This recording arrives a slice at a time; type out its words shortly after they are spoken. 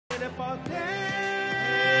জয়ের পথে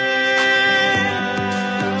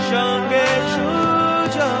সঙ্গে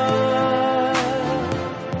Sujoy.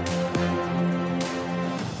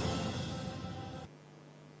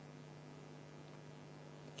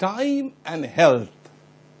 Time and health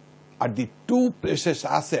are the two precious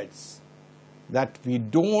assets that we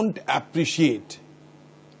don't appreciate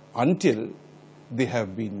until they have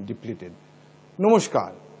been depleted.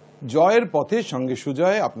 নমস্কার, জয়ের পথে সঙ্গে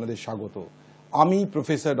সুজয় আপনাদের স্বাগত। আমি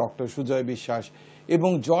প্রফেসর ডক্টর সুজয় বিশ্বাস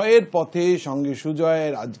এবং জয়ের পথে সঙ্গে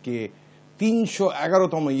সুজয়ের আজকে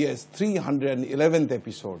 311তম 311th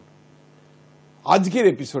এপিসোড। আজকের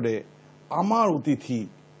এপিসোডে আমার অতিথি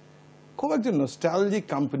খুব একজন নস্টালজিক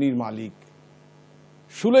কোম্পানির মালিক,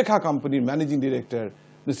 সুলেখা কোম্পানির managing director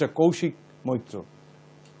mister Kaushik Maitra.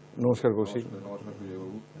 নমস্কার Kaushik.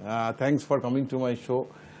 Thanks for coming to my show.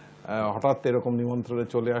 হঠাৎ এরকম নিমন্ত্রণে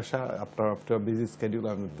চলে আসা after busy schedule,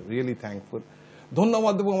 I am really thankful.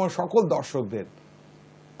 ধন্যবাদ দেবো আমার সকল দর্শকদের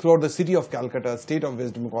through out the city of Calcutta, state of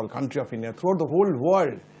West Bengal, country of India, through out the whole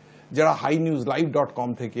world, যারা highnews.live.com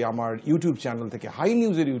থেকে, আমার ইউটিউব চ্যানেল থেকে, হাই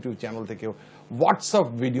নিউজের ইউটিউব চ্যানেল থেকে, হোয়াটসঅ্যাপ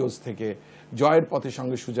ভিডিওস থেকে জয়ের পথে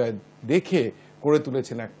সঙ্গে সুজয় দেখে করে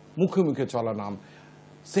তুলেছেন এক মুখে মুখে চলা নাম।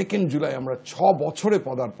 2 জুলাই আমরা 6 বছরে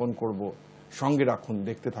পদার্পণ করব। সঙ্গে রাখুন,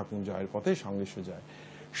 দেখতে থাকুন জয়ের পথে সঙ্গে সুজয়।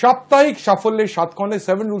 সাপ্তাহিক সাফল্যের 7 খণ্ডে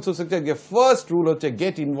 7 rules of success. First rule হচ্ছে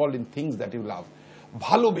gate involved in things that you love.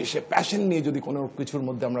 ভালোবেসে প্যাশন নিয়ে যদি কোনো কিছুর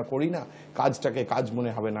মধ্যে আমরা করি না, কাজটাকে কাজ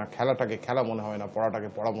মনে হবে না, খেলাটাকে খেলা মনে হবে না, পড়াটাকে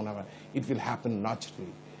পড়া মনে হবে না। It will happen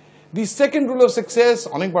naturally. The second rule of success,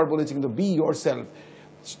 অনেকবার বলেছি কিন্তু, বি ইয়োর সেলফ।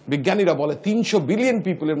 বিজ্ঞানীরা বলে 300 বিলিয়ন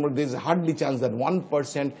পিপলের মধ্যে is hardly chance that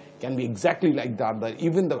 1% can be exactly like the other.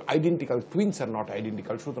 Even the identical twins are not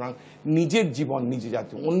identical. সুতরাং নিজের জীবন নিজে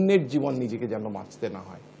যাতে, অন্যের জীবন নিজেকে যেন বাঁচতে না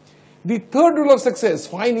হয়। The third rule of success,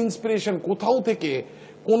 fine inspiration. কোথাও থেকে,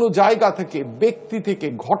 কোনো জায়গা থেকে, ব্যক্তি থেকে,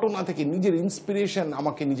 ঘটনা থেকে নিজের ইন্সপিরেশন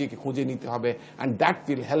আমাকে নিজেকে খুঁজে নিতে হবে, and that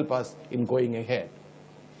will help us in going ahead.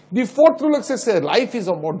 The fourth rule of success, life is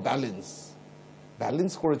about balance.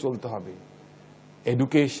 Balance করে চলতে হবে।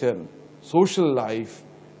 Education, social life,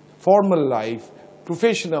 formal life,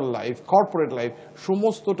 professional life, corporate life,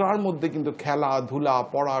 সমস্তটার মধ্যে কিন্তু খেলাধুলা,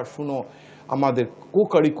 পড়াশুনো, আমাদের co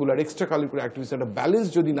curricular, extra curricular activities, একটা balance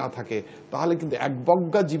যদি না থাকে তাহলে কিন্তু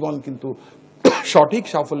একবজ্ঞা জীবন কিন্তু সঠিক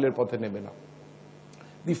সাফল্যের পথে নেবে না।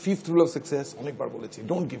 দি ফিফথ রুল অফ সাকসেস, অনেকবার বলেছি,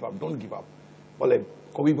 don't give up, don't give up. বলে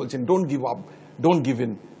কবি বলছেন, don't give up, don't give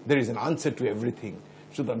in, there is an answer to everything.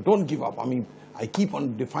 সুতরাং don't give up. I keep on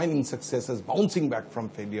defining success as bouncing back from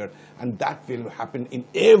failure, and that will happen in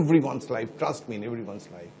everyone's life. Trust me, in everyone's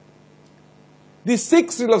life. The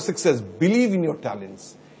sixth rule of success, believe in your talents.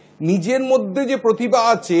 নিজের মধ্যে যে প্রতিভা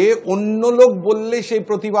আছে, অন্য লোক বললে সেই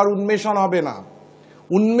প্রতিভার উন্মেষণ হবে না।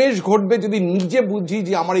 উন্মেষ ঘটবে যদি নিজে বুঝি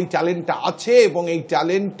যে আমার এই ট্যালেন্টটা আছে এবং এই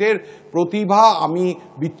ট্যালেন্টের প্রতিভা আমি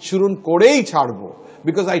বিচ্ছুরণ করেই ছাড়বো।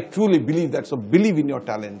 Because I truly believe that. So believe in your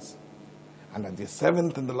talents. And the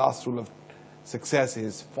seventh and the last rule of success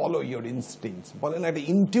is follow your instincts. বলেন একটা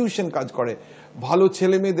ইনটিউশন কাজ করে, ভালো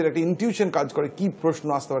ছেলে মেয়েদের একটা ইনটিউশন কাজ করে, কি প্রশ্ন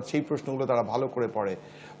আসতে পারে সেই প্রশ্নগুলো তারা ভালো করে পড়ে।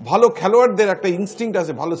 ভালো খেলোয়াড়দের একটা ইনস্টিংক্ট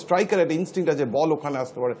আছে, ভালো স্ট্রাইকার একটা ইনস্টিংক্ট আছে, বল ওখানে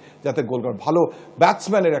আসতে পারে যাতে গোল করে। ভালো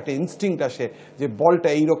ব্যাটসম্যানের একটা ইনস্টিংক্ট আসে যে বলটা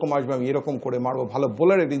এইরকম আসবে, আমি এরকম করে মারবো। ভালো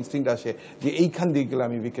বোলারের একটা ইনস্টিংক্ট আসে যে এইখান দিয়ে গেলে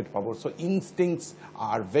আমি উইকেট পাবো। So ইনস্টিংক্টস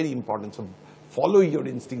are very important. So follow your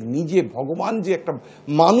instinct. নিজে ভগবান যে একটা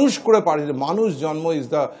মানুষ করে পারে, যে মানুষ জন্ম ইজ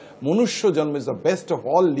দ্য, মনুষ্য জন্ম is the best of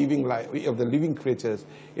all living life, of the living creatures.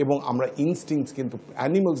 এবং আমরা ইনস্টিংক্টস কিন্তু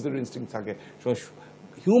অ্যানিমালসদের ইনস্টিংক্ট থাকে,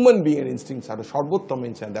 হিউম্যান বিইংয়ের ইনস্টিংক্টস আর সর্বোত্তম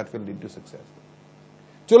instinct, that will lead to success.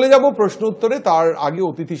 চলে যাব প্রশ্ন উত্তরে। তার আগে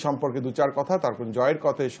অতিথি সম্পর্কে 2-4 কথা। তারপর জয়ের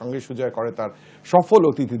কথায় সঙ্গে সুজয় করে তার সফল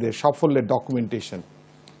অতিথিদের সাফল্যের documentation.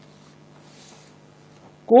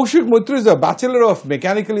 Kaushik Maitra is a Bachelor of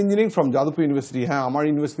Mechanical Engineering from Jadavpur University. হ্যাঁ, আমার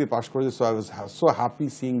ইউনিভার্সিটি পাশ করেছে, so I was so happy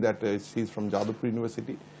seeing that she is from Jadavpur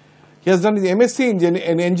University. He has done his MSc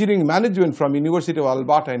in Engineering Management from University of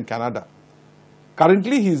Alberta in Canada.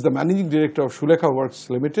 Currently, he is the Managing Director of Sulekha Works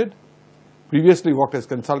Limited. Previously worked as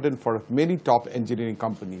consultant for many top engineering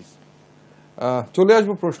companies. চলে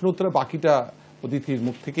আসবো প্রশ্ন উত্তরে, বাকিটা অতিথির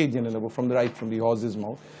মুখ থেকেই জেনে নেব, from the horse's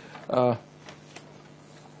mouth.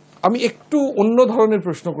 আমি একটু অন্য ধরনের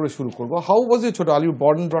প্রশ্ন করে শুরু করব। হাউ ওয়াজ ইট ছোট? Are you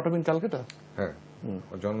born brought up in Calcutta? হ্যাঁ,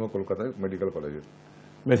 জন্ম কলকাতায় মেডিকেল কলেজে।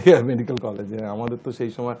 মেডিকেল কলেজে। আমাদের তো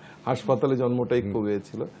সেই সময় হাসপাতালে জন্মটাই খুব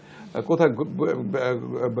হয়েছিল। কোথায়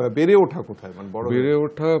বেড়ে ওঠা? কোথায় মানে বড় বেড়ে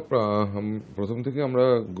ওঠা? প্রথম থেকে আমরা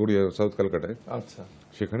গড়িয়া, সাউথ ক্যালকাটায়। আচ্ছা,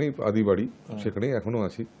 সেখানেই আদি বাড়ি, সেখানেই এখনো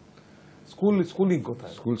আছি। স্কুলিং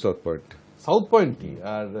কোথায়? School south point. সাউথ পয়েন্টই।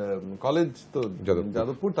 আর কলেজ তো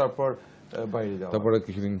যাদবপুর। তারপর বাইরে যাওয়া, তারপরে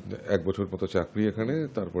কিছুদিন 1 বছর মতো চাকরি এখানে,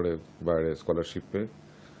 তারপরে বাইরে স্কলারশিপ পেয়ে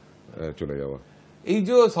চলে যাওয়া। এই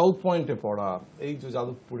যে সাউথ পয়েন্টে পড়া, এই যে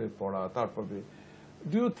যাদবপুরে পড়া, তারপরে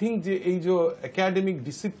ডু ইউ থিঙ্ক যে এই যে academic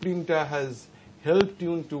ডিসিপ্লিনটা has helped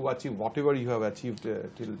you to achieve what ever you have achieved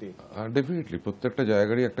till date? Definitely প্রত্যেকটা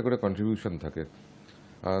জায়গারই একটা করে কন্ট্রিবিউশন থাকে।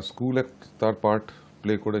 স্কুল তার পার্ট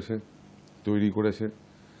প্লে করেছে, তৈরি করেছে।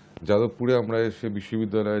 যাদবপুরে আমরা এসে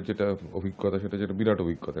বিশ্ববিদ্যালয়ের যেটা অভিজ্ঞতা, সেটা যেটা বিরাট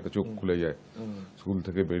অভিজ্ঞতা, একটা চোখ খুলে যায়। স্কুল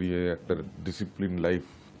থেকে বেরিয়ে একটা ডিসিপ্লিন লাইফ,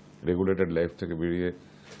 রেগুলেটেড লাইফ থেকে বেরিয়ে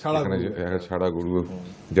এখানে ছাড়া গরু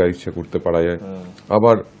যা ইচ্ছা করতে পারা যায়।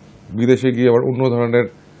 আবার বিদেশে গিয়ে আবার অন্য ধরনের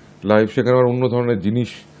লাইফ, সেখানে আবার অন্য ধরনের জিনিস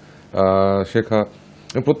শেখা।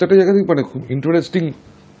 প্রত্যেকটা জায়গাতেই মানে খুব ইন্টারেস্টিং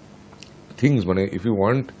থিংস, মানে ইফ ইউ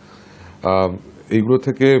ওয়ান্ট এইগুলো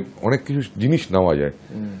থেকে অনেক কিছু জিনিস নেওয়া যায়।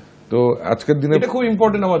 তো আজকের দিনে এটা খুব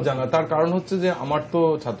ইম্পর্টেন্ট আমার জানা, তার কারণ হচ্ছে যে আমার তো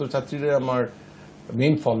ছাত্রছাত্রীরা আমার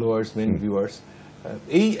মেইন ফলোয়ার্স, মেইন ভিউয়ার্স।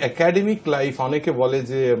 এই একাডেমিক লাইফ, অনেকে বলে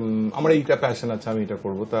যে আমার এইটা প্যাশন আছে, আমি এটা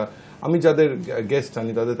করবো। তা আমি যাদের গেস্ট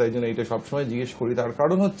আনি তাদের তাই জন্য এইটা সবসময় জিজ্ঞেস করি। তার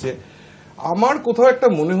কারণ হচ্ছে আমার কোথাও একটা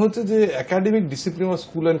মনে হচ্ছে যে academic discipline of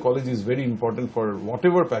school and college is very important for what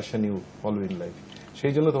ever passion you follow in life.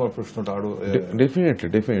 সেই জন্য তোমার প্রশ্নটা আরো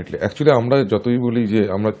ডেফিনেটলি অ্যাকচুয়ালি আমরা যতই বলি যে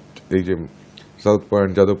আমরা এই যে সাউথ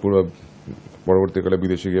পয়েন্ট, যাদবপুর, পরবর্তীকালে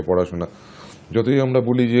বিদেশে গিয়ে পড়াশোনা, যতই আমরা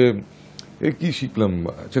বলি যে এই কি শিখলাম,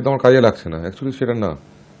 সেটা আমার কাজে লাগছে না, অ্যাকচুয়ালি সেটা না,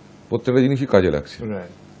 প্রত্যেকটা জিনিসই কাজে লাগছে,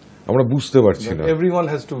 আমরা বুঝতে পারছি না। এভরিওয়ান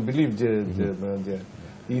হ্যাজ টু বিলিভ যে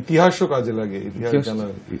ইতিহাসও কাজে লাগে, ইতিহাস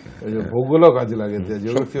জানার, ভূগোলও কাজে লাগে,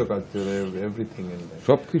 জিওগ্রাফিও কাজে লাগে, এভরিথিং ইন লাইফ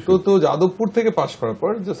সবকিছু। তো যাদবপুর থেকে পাশ করার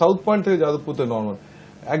পর যে সাউথ পয়েন্ট থেকে যাদবপুর তো নর্মাল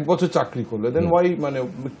 1 বছর চাকরি করলে, দেন ওয়াই, মানে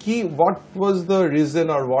কি, what was the reason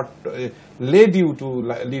or what lead you to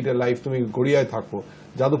lead a life? তুমি গড়িয়ায় থাকো,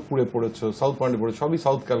 যাদবপুরে পড়েছো, সাউথ পয়েন্টে পড়েছো, সবই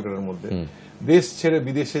সাউথ ক্যালকাটার মধ্যে, দেশ ছেড়ে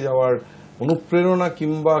বিদেশে যাওয়ার অনুপ্রেরণা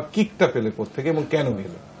কিংবা কিকটা পেলে কোত্থেকে এবং কেন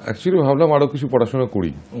পেলে? অ্যাকচুয়ালি ভাবলাম আরো কিছু পড়াশোনা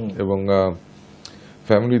করি, এবং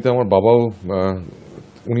ফ্যামিলিতে আমার বাবাও,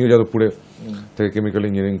 উনিও যাদবপুরে থেকে কেমিক্যাল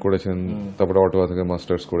ইঞ্জিনিয়ারিং করেছেন, তারপরে অটোয়া থেকে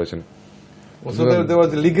মাস্টার্স করেছেন।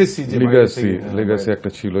 লিগ্যাসি একটা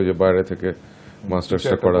ছিল যে বাইরে থেকে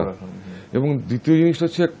মাস্টার্সটা করা, এবং দ্বিতীয় জিনিসটা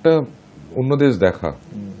হচ্ছে একটা অন্য দেশ দেখা,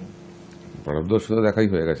 ভারতবর্ষ দেখাই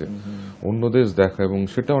হয়ে গেছে, অন্য দেশ দেখা, এবং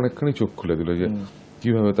সেটা অনেকখানি চোখ খুলে দিল যে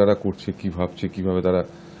কিভাবে তারা করছে, কি ভাবছে, কিভাবে তারা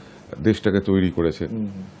দেশটাকে তৈরি করেছে।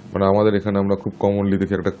 মানে আমাদের এখানে আমরা খুব কমনলি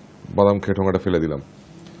দেখি একটা বাদাম খেয়ে ঠোঙাটা ফেলে দিলাম,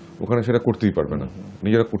 ওখানে সেটা করতেই পারবে না,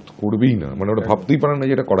 নিজেরা করবেই না, মানে ওটা ভাবতেই পারে না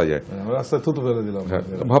যেটা করা যায়, রাস্তায় থুতু ফেলে দিলাম,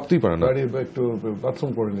 ভাবতেই পারে না, একটু বাথরুম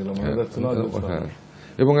করে নিলাম। হ্যাঁ,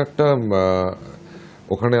 এবং একটা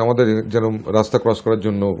ওখানে আমাদের যেন রাস্তা ক্রস করার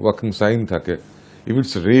জন্য ওয়াকিং সাইন থাকে, if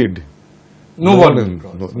it's red no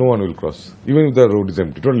one will cross, even if the road is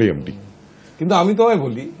empty, totally MT. কিন্তু আমি তোমায়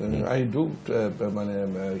বলি, আই ডু মানে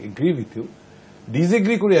এগ্রি উইথ ইউ,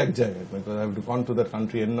 ডিসএগ্রি করি এক জায়গায়, because I have to gone to that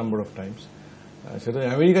country N number of Times. সেটা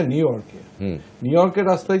America, new ইয়র্কের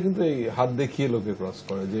রাস্তায় কিন্তু এই হাত দেখিয়ে লোকে ক্রস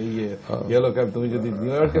করে, যে ইয়েলো ক্যাব। তুমি যদি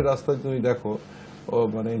নিউ ইয়র্কের রাস্তায় তুমি দেখো, ও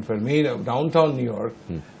মানে in fact main down town new York,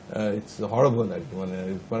 it's horrible আর কি।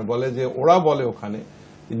 মানে বলে যে ওরা বলে ওখানে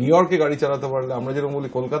নিউ ইয়র্কে গাড়ি চালাতে পারলে, আমরা যেরকম বলি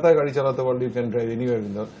কলকাতায় গাড়ি চালাতে পারলে you can drive anywhere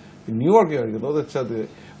in the, new ইয়র্কে গাড়ি ওদের সাথে।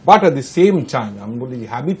 But at the same time আমি বলি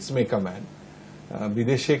হ্যাবিটস মেক আ ম্যান।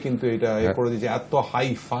 বিদেশে কিন্তু এটা করে দিয়েছে, এত হাই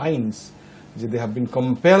ফাইনস যে দে হ্যাভ বিন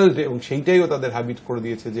কম্পেলড, এবং সেইটাইও তাদের হ্যাবিট করে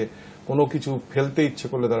দিয়েছে যে কোনো কিছু ফেলতে ইচ্ছে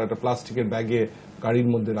করলে তারা একটা প্লাস্টিকের ব্যাগে গাড়ির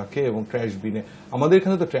মধ্যে রাখে এবং ট্র্যাশ বিনে। আমাদের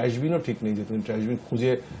এখানে তো ট্র্যাশ বিনও ঠিক নেই যে তুমি ট্র্যাশ বিন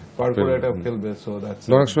খুঁজে বার করে এটা ফেলবে। সো দ্যাটস,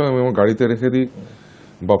 অনেক সময় আমি আমার গাড়িতে রেখে দিই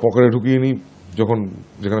বা পকেটে ঢুকিয়ে নিই, যখন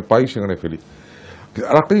যেখানে পাই সেখানে ফেলি।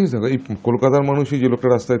 আর একটা জিনিস দেখো, এই কলকাতার মানুষই যে লোকটা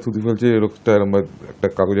রাস্তায় থুতি ফেলছে, এই লোকটা একটা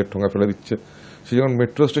কাগজের ঠোঙা ফেলে দিচ্ছে, সে যখন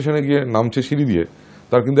মেট্রো স্টেশনে গিয়ে নামছে সিঁড়ি দিয়ে,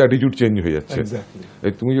 তার কিন্তু অ্যাটিটিউড চেঞ্জ হয়ে যাচ্ছে।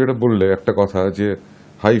 এই তুমি যেটা বললে একটা কথা, যে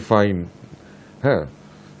হাই ফাইন, হ্যাঁ,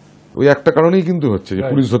 ওই একটা কারণেই কিন্তু হচ্ছে যে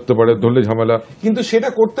পুলিশ ধরতে পারে, ধরলে ঝামেলা। কিন্তু সেটা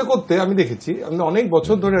করতে করতে আমি দেখেছি, আমি অনেক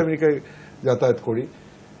বছর ধরে আমেরিকায় যাতায়াত করি,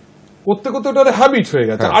 করতে করতে ওটা হ্যাবিট হয়ে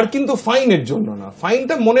গেছে। আর কিন্তু ফাইনের জন্য না,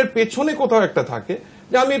 ফাইনটা মনের পেছনে কোথাও একটা থাকে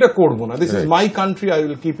যে আমি এটা করবো না, this is my country, I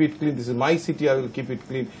will keep it clean, this is my city, I will keep it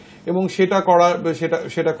clean. এবং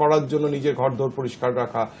সেটা করার জন্য নিজের ঘর দোর পরিষ্কার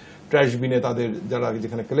রাখা, ট্র্যাশ বিনে তাদের যারা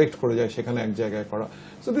যেখানে কালেক্ট করে যায় সেখানে এক জায়গায় করা।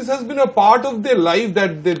 So this has been a part of their life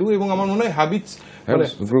that they do. এবং আমার মনে হয় হ্যাবিটস,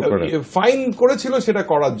 ফাইন করেছিল সেটা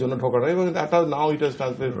করার জন্য ঠোকাটা, এবং নাও ইট হ্যাজ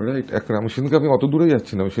ট্রান্সলেটেড। আমি সেদিনকে, আমি অত দূরে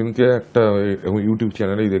যাচ্ছি না, সেদিনকে একটা ইউটিউব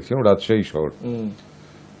চ্যানেলেই দেখছিলাম, রাজশাহী শহর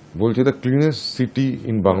বলছে the cleanest city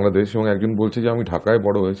in Bangladesh, এবং একজন বলছে যে আমি ঢাকায়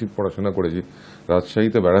বড় হয়েছি, পড়াশোনা করেছি,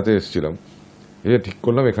 রাজশাহীতে বেড়াতে এসেছিলাম, এই ঠিক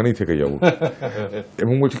করলাম এখানেই থেকে যাব।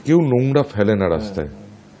 এবং বলছে কেউ নোংরা ফেলে না রাস্তায়,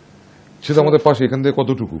 সেটা আমাদের পাশে, এখান থেকে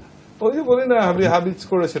কতটুকু ওই যে বলি না হ্যাবিটস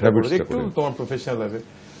করে সেটা একটু তোমার প্রফেশনাল লাইফে।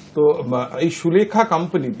 তো এই Sulekha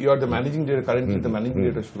company, you are the managing director, currently the managing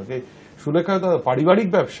director Sulekha. Sulekha পারিবারিক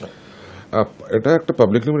ব্যবসা, এটা একটা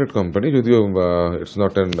পাবলিক লিমিটেড কোম্পানি, যদিও ইটস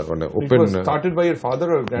নট এন মানে open. Started by year father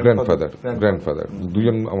or grandfather,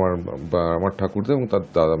 দুজন আমার ঠাকুরদা এবং তার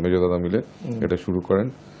দাদা, মেজ দাদা মিলে এটা শুরু করেন।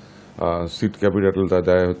 সিড ক্যাপিটালটা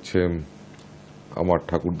দেয় হচ্ছে আমার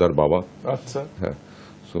ঠাকুরদার বাবা। আচ্ছা, হ্যাঁ।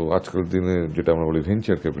 সো আজকাল দিনে যেটা আমরা বলি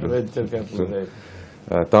ভেঞ্চার ক্যাপিটাল,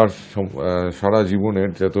 তার সারা জীবনের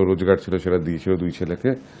যত রোজগার ছিল সেটা দিয়েছিল দুই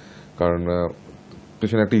ছেলেকে। কারণ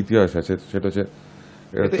পেছনে একটা ইতিহাস আছে, সেটা হচ্ছে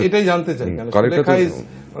এটাই জানতে চাই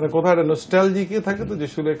মানে কোথায় নস্টালজিক থাকে তো, যে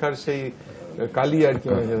সুলেখার সেই কালি আর কি,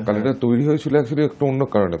 কালিটা তৈরি হয়েছিল অ্যাকচুয়ালি একটু অন্য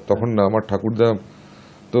কারণে। তখন না আমার ঠাকুরদা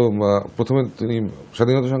তো প্রথমে তিনি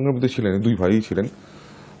স্বাধীনতা সংগ্রামীতে ছিলেন, দুই ভাই ছিলেন।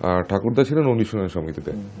 ঠাকুরদা ছিলেন অনুশীলন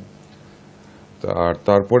সমিতিতে, আর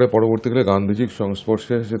তারপরে পরবর্তীকালে গান্ধীজির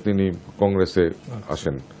সংস্পর্শে এসে তিনি কংগ্রেসে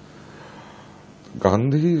আসেন।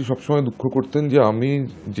 গান্ধীজি সবসময় দুঃখ করতেন যে আমি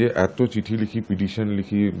যে এত চিঠি লিখি, পিটিশন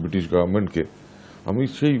লিখি ব্রিটিশ গভর্নমেন্টকে, আমি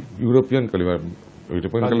সেই ইউরোপিয়ান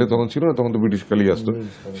কালি তখন ছিল না, তখন তো ব্রিটিশ কালি আসতো,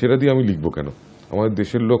 সেটা দিয়ে আমি লিখবো কেন, আমাদের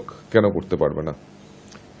দেশের লোক কেন করতে পারবে না।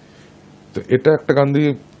 তো এটা একটা গান্ধী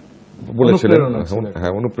বলেছিলেন,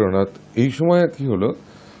 হ্যাঁ, অনুপ্রেরণা। এই সময় কি হলো,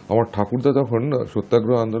 আমার ঠাকুরদা তখন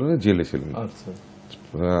সত্যাগ্রহ আন্দোলনে জেলে ছিলেন,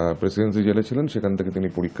 প্রেসিডেন্সি জেলে ছিলেন। সেখান থেকে তিনি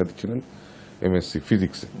পরীক্ষা দিচ্ছিলেন এমএসসি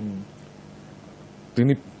ফিজিক্সে।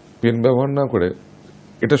 তিনি পেন ব্যবহার না করে,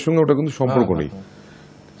 এটার সঙ্গে ওটা কিন্তু সম্পর্ক নেই,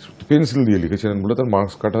 পেন্সিল দিয়ে লিখেছিলেন বলে তার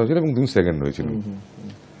মার্কস কাটা হয়েছিল এবং তিনি সেকেন্ড হয়েছিলেন।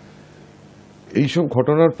 এইসব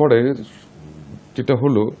ঘটনার পরে যেটা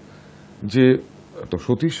হলো যে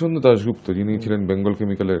সতীশ চন্দ্র দাশগুপ্ত, যিনি ছিলেন বেঙ্গল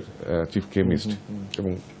কেমিক্যালের চিফ কেমিস্ট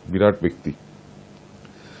এবং বিরাট ব্যক্তি,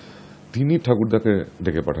 তিনি ঠাকুরদাকে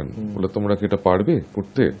ডেকে পাঠান, বলে তোমরা কি এটা পারবে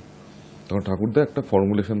করতে? তখন ঠাকুরদা একটা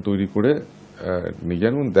ফর্মুলেশন তৈরি করে নিয়ে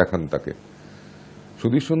যান এবং দেখান তাকে।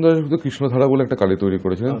 সতীশ চন্দ্র দাশগুপ্ত কৃষ্ণধারা বলে একটা কালি তৈরি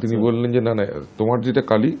করেছিলেন। তিনি বললেন যে না না, তোমার যেটা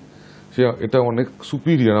কালি সে এটা অনেক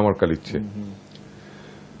সুপিরিয়র আমার কালির চেয়ে।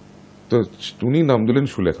 তো উনি নাম দিলেন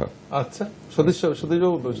সুলেখা। আচ্ছা,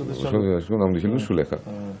 নাম দিয়েছিলেন সুলেখা।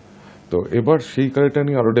 তো এবার সেই কালিটা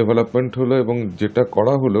নিয়ে আরো ডেভেলপমেন্ট হলো এবং যেটা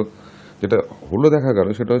করা হলো, যেটা হলো দেখা গেল,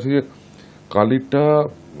 সেটা হচ্ছে যে কালিটা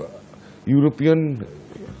ইউরোপিয়ান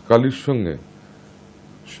কালির সঙ্গে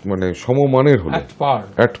মানে সমমানের হলো,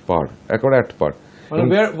 এট পার, একেবারে এট পার।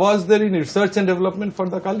 Where was there in research and development for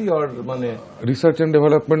the Kali, or মানে রিসার্চ এন্ড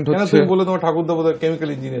ডেভেলপমেন্ট হচ্ছে? তুমি বলে তোমার ঠাকুরদা বোধহয় কেমিক্যাল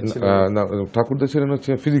ইঞ্জিনিয়ার ছিলেন। না, ঠাকুরদা ছিলেন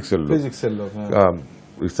হচ্ছে ফিজিক্সের লোক। হ্যাঁ।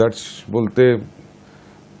 রিসার্চ বলতে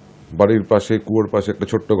বাড়ির পাশে কুয়োর পাশে একটা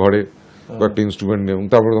ছোট্ট ঘরে কয়েকটা ইনস্ট্রুমেন্ট নিয়ে, এবং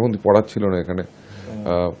তারপরে তখন পড়াচ্ছিল না এখানে,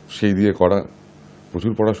 সেই দিয়ে করা।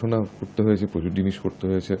 প্রচুর পড়াশোনা করতে হয়েছে, প্রচুর জিনিস করতে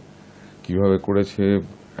হয়েছে। কিভাবে করেছে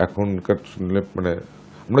এখনকার মানে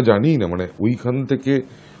আমরা জানি না, মানে ওইখান থেকে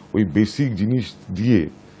ওই বেসিক জিনিস দিয়ে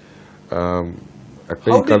একটা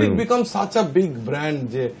become such a big brand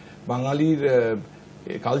যে বাঙালির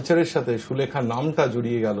কালচারের সাথে সুলেখা নামটা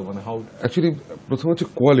জড়িয়ে গেল। মানে হাউ অ্যাকচুয়ালি প্রথম হচ্ছে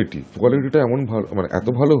কোয়ালিটিটা এমন ভালো, মানে এত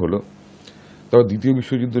ভালো হলো। তারপর দ্বিতীয়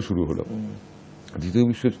বিশ্বযুদ্ধ শুরু হলো। দ্বিতীয়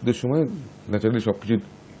বিশ্বযুদ্ধের সময় ন্যাচারালি সবকিছু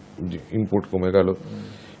ইম্পোর্ট কমে গেল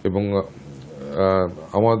এবং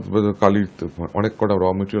আমার কালির অনেক কটা র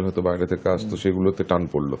মেটেরিয়াল হয়তো বাইরে থেকে আসতো, সেগুলোতে টান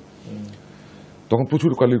পড়লো। তখন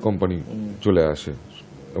প্রচুর কালির কোম্পানি চলে আসে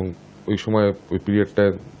এবং ওই সময় ওই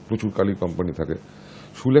পিরিয়ডটায় প্রচুর কালির কোম্পানি থাকে।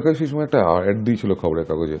 সুলেখা সেই সময় একটা অ্যাড দিয়েছিল খবরের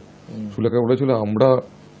কাগজে। সুলেখা বলেছিল আমরা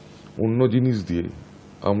অন্য জিনিস দিয়ে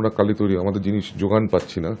আমরা কালি তৈরি, আমাদের জিনিস যোগান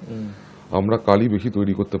পাচ্ছি না, আমরা কালি বেশি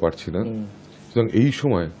তৈরি করতে পারছি না, সুতরাং এই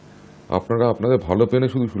সময় আপনারা আপনাদের ভালো পেনে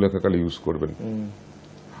শুধু সুলেখা কালি ইউজ করবেন,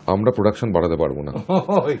 আমরা প্রোডাকশন বাড়াতে পারবো না।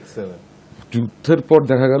 যুদ্ধের পর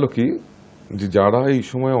দেখা গেল কি যে যারা এই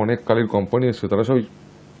সময় অনেক কালির কোম্পানি এসছে তারা সবাই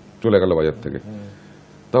চলে গেল বাজার থেকে।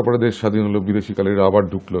 তারপরে দেশ স্বাধীন হলো, বিদেশি কালিরা আবার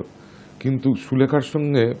ঢুকলো, কিন্তু সুলেখার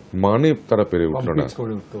সঙ্গে মানে তারা পেরে উঠলো না।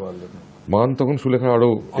 মান তখন সুলেখা আরো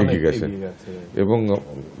এগিয়ে গেছে এবং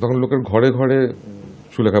তখন লোকের ঘরে ঘরে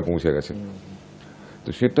সুলেখা পৌঁছে গেছে। তো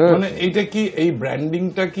সেটা মানে এইটা কি, এই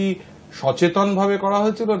ব্র্যান্ডিংটা কি সচেতন ভাবে করা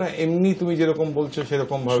হয়েছিল না এমনি তুমি যেরকম বলছো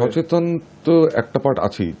সেরকম ভাবে? সচেতন তো একটা পার্ট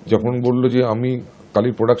আছেই। যখন বললো যে আমি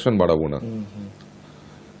কালির প্রোডাকশন বাড়াবো না,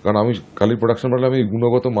 কারণ আমি কালির প্রোডাকশন বাড়ালে আমি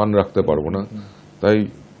গুণগত মান রাখতে পারবো না, তাই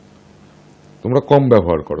তোমরা কম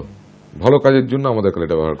ব্যবহার করো, ভালো কাজের জন্য আমাদের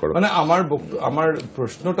কালিটা ব্যবহার করো। মানে আমার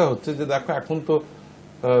প্রশ্নটা হচ্ছে যে দেখো এখন তো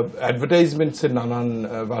অ্যাডভার্টাইজমেন্টস এর নানান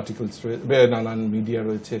আর্টিকেলস রয়েছে, নানান মিডিয়া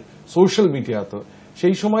রয়েছে, সোশ্যাল মিডিয়া, তো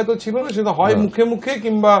সেই সময় তো ছিল না, সেটা হয় মুখে মুখে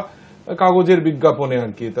কিংবা কাগজের বিজ্ঞাপনে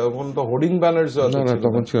আর কি, তখন তো হোর্ডিং ব্যানার্স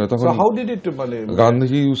তখন ছিল, তখন হাউ ডিড ইট মানে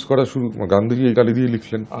গান্ধীজি ইউজ করা শুরু, গান্ধীজি এই কালি দিয়ে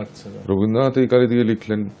লিখলেন, আচ্ছা রবীন্দ্রনাথ এই কালি দিয়ে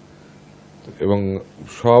লিখলেন, এবং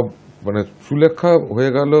সব মানে সুলেখা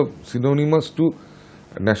হয়ে গেল synonymous two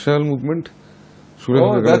national movement.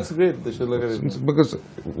 that's great, the Sulekha because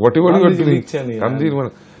whatever you are doing, Gandhi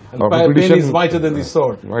pen is mightier than the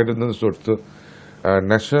sword. Mightier than the sword. So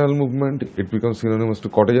national movement, it becomes synonymous to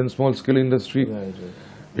cottage and small scale industry.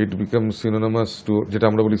 It becomes synonymous to যেটা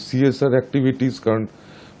আমরা বলি CSR activities, কারণ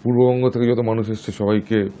পূর্ববঙ্গ থেকে যত মানুষ এসছে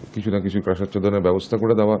সবাইকে কিছু না কিছু কাসাচ্ছাদনের ব্যবস্থা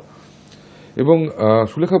করে দেওয়া। এবং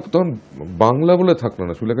সুলেখা তখন বাংলা বলে থাকলো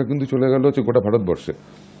না, সুলেখা কিন্তু চলে গেল হচ্ছে গোটা ভারতবর্ষে।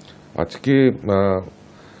 আজকে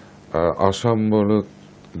আসাম বলো,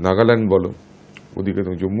 নাগাল্যান্ড বলো, ওদিকে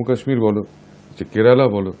তুমি জম্মু কাশ্মীর বলো, কেরালা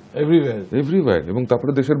বলো, এভরিওয়্যার, এবং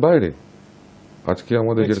তারপরে দেশের বাইরে আজকে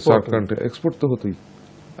আমাদের যে সার্ক কান্ট্রি এক্সপোর্ট তো হতেই।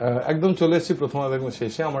 একদম চলে এসেছি প্রথম একদম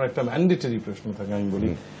শেষে। আমার একটা ম্যান্ডেটরি প্রশ্ন থাকে,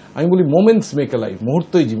 আমি বলি মোমেন্টস মেক এ লাইফ,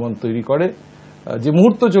 মুহূর্তই জীবন তৈরি করে। যে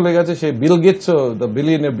মুহূর্ত চলে গেছে সে Bill Gates, the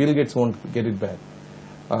billionaire Bill Gates won't get it back,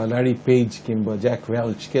 Larry page কিংবা জ্যাক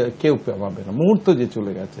ওয়েলচ কেউ পাবে না, মুহূর্ত যে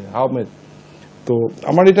চলে গেছে। তো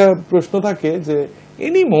আমার এটা প্রশ্ন থাকে যে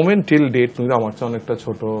এনি মোমেন্ট টিল ডেট, তুমি আমার চেয়ে অনেকটা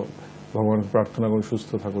ছোট, ভগবান প্রার্থনা করে সুস্থ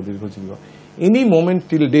থাকো, দীর্ঘজীবী হও, any moment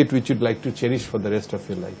till date which ইউড like to cherish for the rest of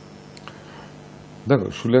your life. দেখো,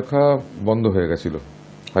 সুলেখা বন্ধ হয়ে গেছিল,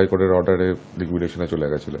 হাইকোর্টের অর্ডারে লিকুইডেশনে চলে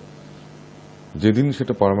গেছিল। যেদিন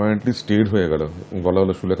সেটা পার্মানেন্টলি স্টেড হয়ে গেল, বলা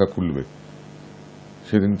হলো সুলেখা খুলবে,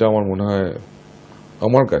 সেদিনটা আমার মনে হয়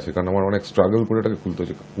আমার কাছে, কারণ আমার অনেক স্ট্রাগল করে এটাকে খুলতে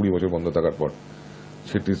হচ্ছে 20 বছর বন্ধ থাকার পর,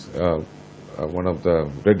 সেটি one of the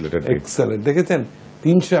red letter dates. Excellent. দেখেছেন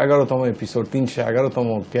 311তম এপিসোড, 311তম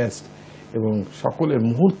গেস্ট, এবং সকলের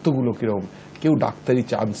মুহূর্তগুলো কিরকম। কেউ ডাক্তারি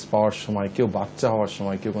চান্স পাওয়ার সময়, কেউ বাচ্চা হওয়ার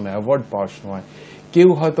সময়, কেউ কোনো অ্যাওয়ার্ড পাওয়ার সময়, কেউ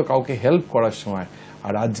হয়তো কাউকে হেল্প করার সময়।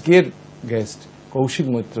 আর আজকের গেস্ট কৌশিক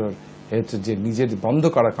মৈত্রর হচ্ছে যে নিজের বন্ধ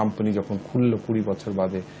করা কোম্পানি যখন খুললো 20 বছর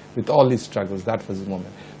বাদে, with all his struggles, that was the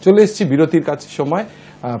moment. চলে এসেছি বিরতির কাছে সময়।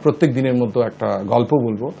 প্রত্যেক দিনের মতো একটা গল্প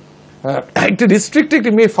বলবো। একটা ডিস্ট্রিক্টে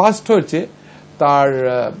একটি মেয়ে ফার্স্ট হয়েছে, তার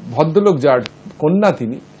ভদ্রলোক যার কন্যা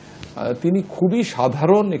তিনি খুবই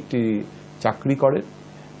সাধারণ একটি চাকরি করেন,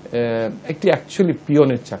 একটি অ্যাকচুয়ালি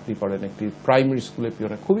পিয়নের চাকরি করেন, একটি প্রাইমারি স্কুলে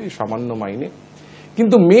পিয়নের, খুবই সামান্য মাইনে।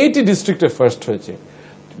 কিন্তু মেয়েটি ডিস্ট্রিক্টে ফার্স্ট হয়েছে।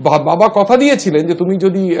 বাবা কথা দিয়েছিলেন যে তুমি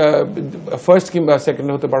যদি ফার্স্ট কিংবা সেকেন্ড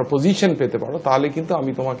হতে পারো, পজিশন পেতে পারো, তাহলে কিন্তু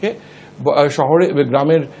আমি তোমাকে শহরে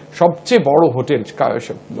গ্রামের সবচেয়ে বড় হোটেল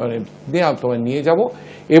মানে তোমায় নিয়ে যাব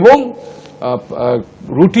এবং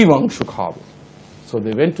রুটি মাংস খাওয়াবো। So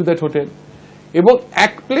they went to that hotel এবং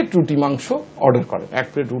 1 প্লেট রুটি মাংস অর্ডার করেন, 1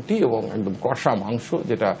 প্লেট রুটি এবং একদম কষা মাংস,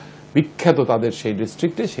 যেটা বিখ্যাত তাদের সেই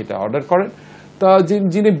ডিস্ট্রিক্টে, সেটা অর্ডার করেন। তা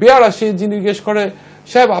যিনি বেয়ার আসে, যিনি জিজ্ঞেস করে,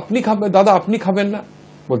 সাহেব আপনি খাবেন, দাদা আপনি খাবেন না?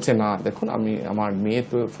 বলছে না, দেখুন আমার মেয়ে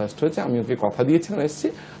তো ফার্স্ট হয়েছে, আমি ওকে কথা দিয়েছিলাম, এসেছি,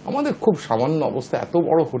 আমাদের খুব সামান্য অবস্থা, এত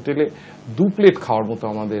বড় হোটেলে 2 প্লেট খাওয়ার মতো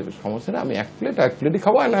আমাদের সমস্যা নেই, আমি 1 প্লেটই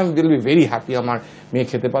খাবো, and I will be very happy. আমার মেয়ে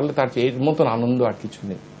খেতে পারলে তার এর মতন আনন্দ আর কিছু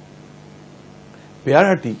নেই।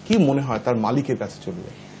 পেয়ারাটি কি মনে হয় তার মালিকের কাছে চলে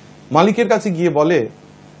যায়, মালিকের কাছে গিয়ে বলে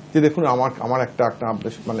যে দেখুন আমার একটা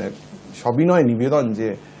মানে সবিনয় নিবেদন যে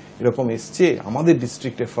এরকম এসছে, আমাদের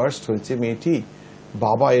ডিস্ট্রিক্টে ফার্স্ট হয়েছে মেয়েটি,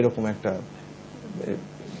 বাবা এরকম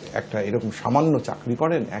একটা এরকম সামান্য চাকরি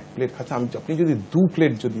করেন, 1 প্লেট খাচ্ছে, আপনি যদি 2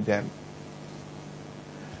 প্লেট যদি দেন।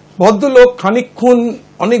 ভদ্রলোক খানিকক্ষণ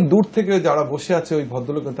অনেক দূর থেকে যারা বসে আছে ওই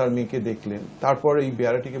ভদ্রলোক তার মেয়েকে দেখলেন, তারপর এই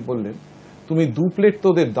বেয়ারাটিকে বললেন, তুমি 2 প্লেট তো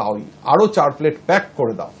ওদের দাওই, আরো 4 প্লেট প্যাক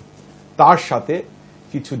করে দাও, তার সাথে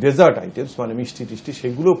কিছু ডেজার্ট আইটেমস মানে মিষ্টি টিষ্টি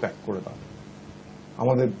সেগুলোও প্যাক করে দাও।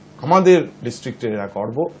 আমাদের ডিস্ট্রিক্টের এরা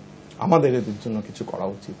গর্ব, আমাদের এদের জন্য কিছু করা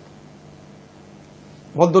উচিত।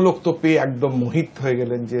 ভদ্রলোক তো পেয়ে একদম মোহিত হয়ে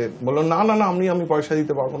গেলেন, যে বললো না না না আমি পয়সা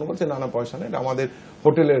দিতে পারবো না। বলছে না না পয়সা নেই, আমাদের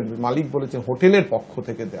হোটেলের মালিক বলেছে হোটেলের পক্ষ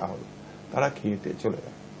থেকে দেওয়া হবে। তারা খেয়েতে চলে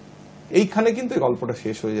যায়। এইখানে কিন্তু এই গল্পটা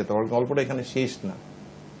শেষ হয়ে যেতে পারে, গল্পটা এখানে শেষ না।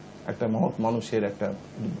 একটা মহৎ মানুষের, একটা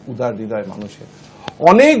উদার হৃদয় মানুষের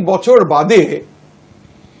অনেক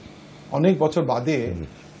বছর বাদে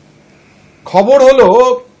খবর হলো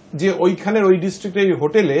যে ওইখানের ওই ডিস্ট্রিক্টের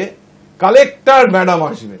হোটেলে কালেক্টর ম্যাডাম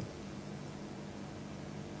আসবেন।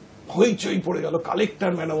 হইচই পড়ে গেল,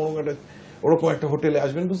 কালেক্টর ম্যাডাম ওরকম একটা হোটেলে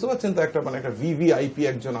আসবেন, বুঝতে পারছেন তো, একটা মানে একটা ভিভিআইপি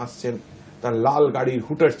একজন আসছেন, তার লাল গাড়ির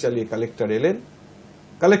হুটার চালিয়ে কালেক্টর এলেন,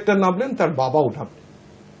 কালেক্টর নামলেন, তার বাবাও নামলেন।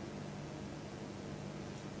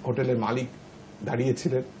 হোটেলের মালিক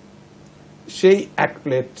দাঁড়িয়েছিলেন, সেই 1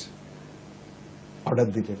 প্লেট অর্ডার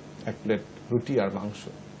দিলেন, 1 প্লেট রুটি আর মাংস।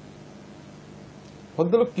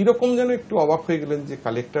 ভদ্রলোক কিরকম যেন একটু অবাক হয়ে গেলেন যে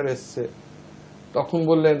কালেক্টর এসছে, তখন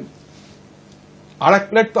বললেন আর 1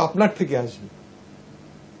 প্লেট তো আপনার থেকে আসবে।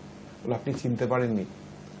 বলে আপনি চিনতে পারেননি,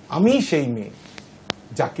 আমি সেই মেয়ে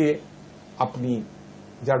যাকে আপনি,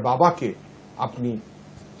 যার বাবাকে আপনি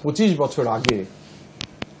 25 বছর আগে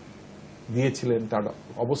দিয়েছিলেন, তার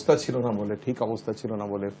অবস্থা ছিল না বলে, ঠিক অবস্থা ছিল না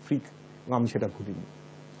বলে ফ্রিক, আমি সেটা ভুলিনি।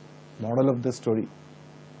 মরাল অফ দ্য স্টোরি,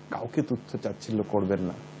 কাউকে তুচ্ছ চাচ্ছিল্য করবেন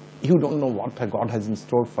না। You don't know what god has in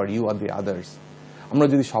store for you R the others. আমরা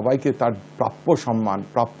যদি সবাইকে তার প্রাপ্য সম্মান,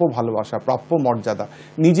 প্রাপ্য ভালোবাসা, প্রাপ্য মর্যাদা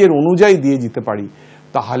নিজের অনুযায়ী দিয়ে যেতে পারি,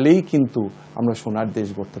 তাহলেই কিন্তু আমরা সোনার দেশ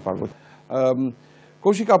গড়তে পারবো।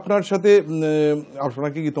 কৌশিক, আপনার সাথে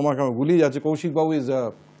আপনাকে কি তোমাকে আমি ভুলিয়ে যাচ্ছে, কৌশিক বাবু is a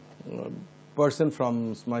person from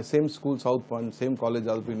my same school south point, same college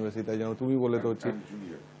আলপুর university, তাই যেন তুমি বলে তো হচ্ছে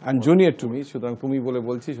অ্যান্ড জুনিয়র টু মি, সুতরাং তুমি বলে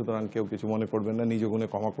বলছি, সুতরাং কেউ কিছু মনে করবেন না, নিজ গুণে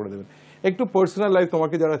ক্ষমা করে দেবেন। একটু পার্সোনাল লাইফ,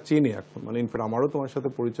 তোমাকে যারা চেনে এখন, মানে ইনফ্যাক্ট আমারও তোমার সাথে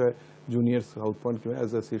পরিচয় junior south point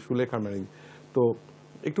as a সুলেখার managing, তো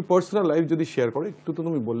একটু পার্সোনাল লাইফ যদি শেয়ার করো একটু, তো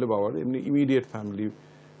তুমি বললে বাবার এমনি ইমিডিয়েট ফ্যামিলি,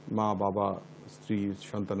 মা বাবা স্ত্রী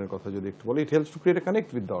সন্তানের কথা যদি একটু বলো, it helps to create a connect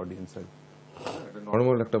with the audience.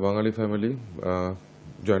 Normal একটা বাঙালি ফ্যামিলি,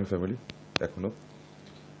 জয়েন্ট ফ্যামিলি এখনো,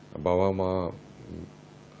 বাবা মা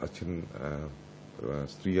আছেন,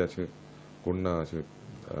 স্ত্রী আছে, কন্যা আছে,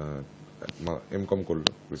 এমকম করলো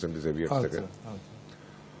রিসেন্টলি জেভিয়ার থেকে।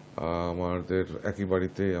 আমাদের একই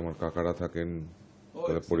বাড়িতে আমার কাকারা থাকেন,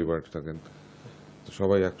 পরিবার থাকেন, তো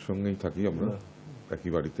সবাই একসঙ্গেই থাকি আমরা একই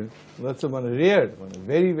বাড়িতে। মানে রেয়ার, মানে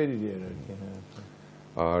ভেরি ভেরি রেয়ার আর কি।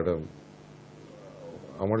 আর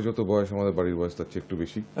আমার যত বয়স আমাদের বাড়ির বয়স তার চেয়ে একটু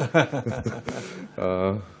বেশি।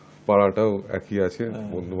 পাড়াটাও একই আছে,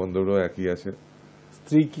 বন্ধু বান্ধবরাও একই আছে।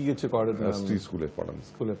 স্ত্রী কি কিছু করে? স্ত্রী স্কুলে পড়ান।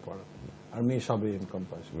 স্কুলে পড়ান। আর মেয়ে সবে ইনকাম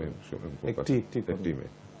পায়? একটি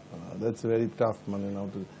মেয়ে। That's very tough, মানে now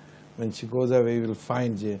to when she goes away you will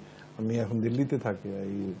find যে আমি এখন দিল্লিতে থাকি,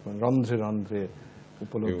 এই রন্ধ্রে রন্ধ্রে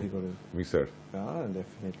উপলব্ধি করে। মিসার।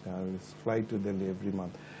 Definitely I will fly to Delhi every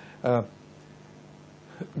month.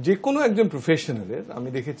 যে কোনো একজন প্রফেশনালের আমি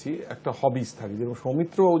দেখেছি একটা হবিস থাকে, যেরকম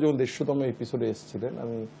সৌমিত্রবাবু যখন 150তম এপিসোডে এসেছিলেন,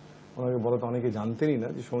 আমি ওনাকে বলতে অনেকে জানতেনই না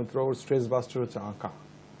যে সৌমিত্রবাবুর স্ট্রেস বাস্টার হচ্ছে আঁকা,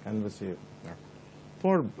 ক্যানভাসে।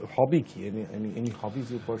 তোমার হবি কি? Any hobbies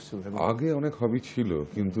you pursue? আগে অনেক হবি ছিল,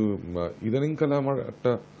 কিন্তু ইদানিংকালে আমার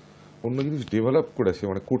একটা অন্য জিনিস ডেভেলপ করেছে,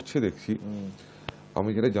 মানে করছে দেখছি। আমি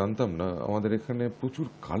যেটা জানতাম না, আমাদের এখানে প্রচুর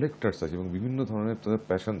কালেক্টার্স আছে এবং বিভিন্ন ধরনের তাদের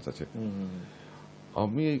প্যাশনস আছে।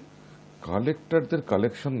 আমি এই কালেক্টরদের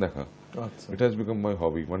কালেকশন দেখা, ইট হ্যাজ বিকাম মাই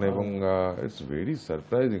হবি, মানে, এবং ইটস ভেরি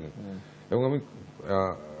সারপ্রাইজিং। এবং আমি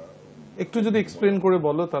একটু যদি এক্সপ্লেন করে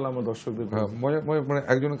বলো তাহলে আমার দর্শকদের। মানে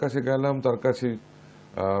একজনের কাছে গেলাম, তার কাছে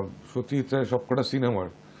সত্যজিৎ রায়ের সবকটা সিনেমার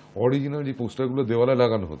অরিজিনাল যে পোস্টারগুলো দেওয়ালে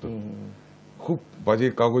লাগানো হতো, খুব বাজে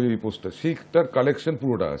কাগজের পোস্টার, সেইটার কালেকশন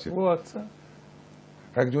পুরোটা আছে। ও আচ্ছা।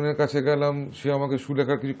 একজনের কাছে গেলাম, সে আমাকে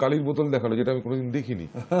সুলেখার কিছু কালির বোতল দেখালো যেটা আমি কোনোদিন দেখিনি,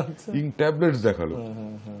 ইঙ্ক ট্যাবলেটস দেখালো,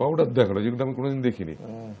 পাউডার দেখালো যেগুলো আমি কোনোদিন দেখিনি।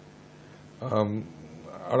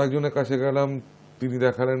 আর একজনের কাছে গেলাম, তিনি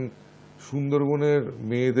দেখালেন সুন্দরবনের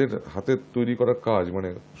মেয়েদের হাতের তৈরি করা কাজ, মানে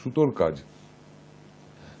সুতোর কাজ।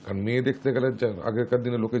 কারণ মেয়ে দেখতে গেলে আগেকার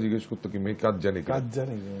দিনে লোকে জিজ্ঞেস করতো কি মেয়ে কাজ জানে,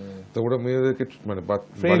 তো ওরা মেয়েদেরকে মানে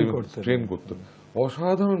ট্রেন করতো,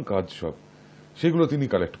 অসাধারণ কাজ সব, সেগুলো তিনি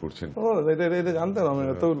কালেক্ট করছেন। জানতাম আমি,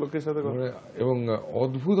 এত লোকের সাথে। এবং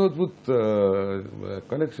অদ্ভুত অদ্ভুত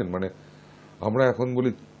কালেকশন, মানে আমরা এখন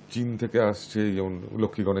বলি চীন থেকে আসছে, যেমন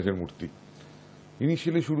লক্ষ্মী গণেশের মূর্তি,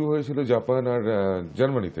 ইনিশিয়ালি শুরু হয়েছিল জাপান আর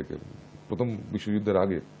জার্মানি থেকে, প্রথম বিশ্বযুদ্ধের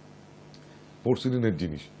আগে। পোর্সিলিনের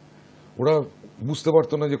জিনিস, ওরা বুঝতে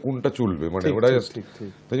পারতো না যে কোনটা চলবে, মানে ওরা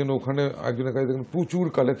তাই জন্য ওখানে একজনের কাছে দেখেন প্রচুর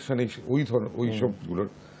কালেকশন ওই ধরনের ওই সবগুলোর,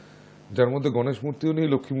 যার মধ্যে গণেশ মূর্তিও নেই,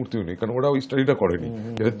 লক্ষ্মী মূর্তিও নেই, কারণ ওরা ওই স্টাডিটা করেনি,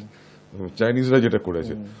 চাইনিজরা যেটা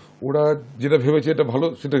করেছে। ওরা যেটা ভেবেছে এটা ভালো,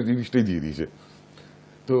 সেটা জিনিসটাই দিয়ে দিয়েছে।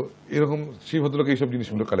 তো এরকম সেই ভদ্রলোক এইসব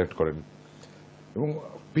জিনিসগুলো কালেক্ট করেন। এবং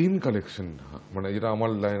পেন কালেকশন, মানে যেটা আমার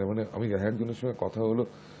লাইনে, মানে আমি একজনের সঙ্গে কথা হলো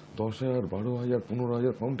 10,000, 12,000,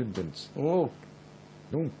 15,000 ফাউন্টেন পেন্স।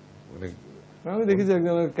 এবং মানে আমি দেখেছি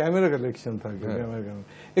একজনের ক্যামেরা কালেকশন থাকে।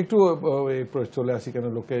 একটু চলে আসি কেন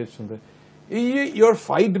লোকে শুনতে, এই your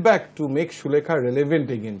fight back to make Sulekha relevant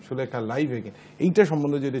again, Sulekha live again, এইটা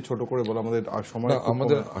সম্বন্ধে যদি ছোট করে বলো আমাদের সময়।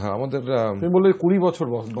 আমাদের তুমি বললে 20 বছর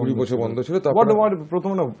বন্ধ ছিল।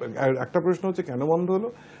 প্রথম না, একটা প্রশ্ন হচ্ছে কেন বন্ধ হলো,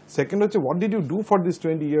 সেকেন্ড হচ্ছে what did you do for this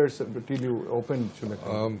 20 years till you open Sulekha?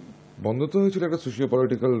 বন্ধ তো হয়েছিল একটা সোশিও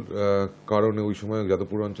পলিটিক্যাল কারণে। ওই সময়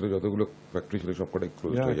যাদবপুর অঞ্চলে যতগুলো ফ্যাক্টরি ছিল সবকটাই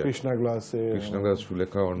ক্লোজ হয়ে যায়। কৃষ্ণা গ্লাস,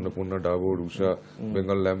 সুলেখা, অন্নপূর্ণা, ডাবর, উষা,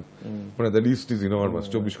 বেঙ্গল ল্যাম্প, মানে দ্য লিস্ট ইজ ইনঅর্মাস।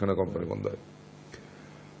 24খানা কোম্পানি বন্ধ হয়।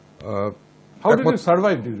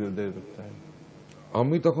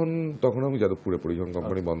 আমি তখন আমি যাদবপুরে পড়ি যখন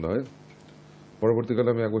কোম্পানি বন্ধ হয়। পরবর্তীকালে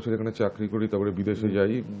আমি 1 বছর এখানে চাকরি করি, তারপরে বিদেশে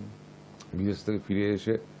যাই। বিদেশ থেকে ফিরে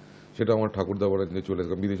এসে সেটা আমার ঠাকুরদা বলেন যে চলে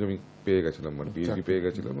আসলাম, বিদেশে আমি পেয়ে গেছিলাম, মানে পিএইচডি পেয়ে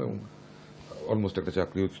গেছিলাম এবং অলমোস্ট একটা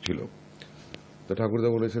চাকরিও ছিল। তো ঠাকুরদা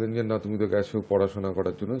বলেছিলেন যে না, তুমি তো গেছো পড়াশোনা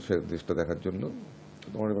করার জন্য, সে দেশটা দেখার জন্য,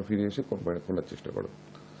 তোমার এবার ফিরে এসে কোম্পানি খোলার চেষ্টা করো।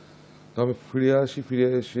 তো আমি ফিরে আসি, ফিরে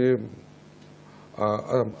এসে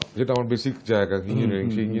যেটা আমার বেসিক জায়গা ইঞ্জিনিয়ারিং,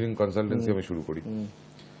 সেই ইঞ্জিনিয়ারিং কনসালটেন্সি আমি শুরু করি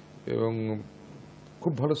এবং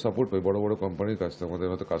খুব ভালো সাপোর্ট পাই বড় বড় কোম্পানির কাছ থেকে। আমাদের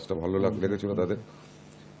হয়তো কাজটা ভালো লেগেছিল তাদের,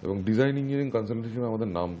 এবং ডিজাইন ইঞ্জিনিয়ারিং কনসালটেন্সি হিসেবে আমাদের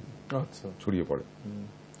নাম ছড়িয়ে পড়ে,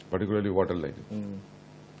 পার্টিকুলারলি ওয়াটার লাইনে।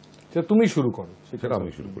 তুমি শুরু করো, সেটা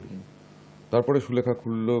আমি শুরু করি। তারপরে সুলেখা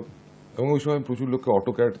খুললো এবং ওই সময় প্রচুর লোককে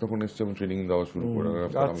অটোক্যাড তখন এসছে এবং ট্রেনিং দেওয়া শুরু করে।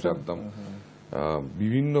 আমি জানতাম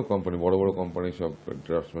বিভিন্ন কোম্পানি, বড় বড় কোম্পানি সব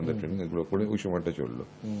ড্রাফটসম্যানদের ট্রেনিং এগুলো করে ওই সময়টা চললো।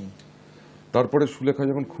 তারপরে সুলেখা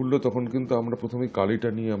যখন খুললো তখন কিন্তু আমরা প্রথমে কালিটা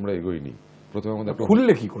নিয়ে আমরা এগোইনি। প্রথমে আমাদের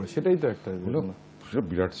খুললে কি করে, সেটাই তো একটা সেটা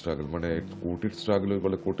বিরাট স্ট্রাগল, মানে কোর্টের স্ট্রাগল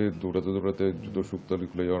বলে, কোর্টে দৌড়াতে দৌড়াতে জুতো শুকতালি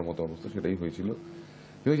খুলে যাওয়ার মতো অবস্থা, সেটাই হয়েছিল।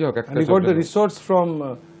 কিন্তু যাই হোক, একটা রিসোর্স ফ্রম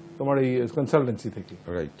তোমার এই কনসালটেন্সি থেকে,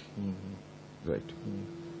 right right.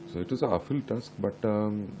 So it was a uphill task, but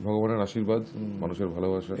ভগবানের আশীর্বাদ, মানুষের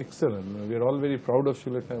ভালোবাসা। Excellent, we are all very proud of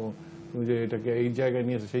Sulekha, এবং তুমি যে এটাকে এই জায়গায়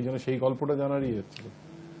নিয়ে এসে সেই জন্য সেই গল্পটা জানারই হচ্ছিল।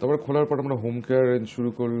 তারপরে খোলার পর আমরা হোম কেয়ার রেঞ্জ শুরু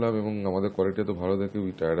করলাম এবং আমাদের কোয়ালিটি তো ভালো দেখে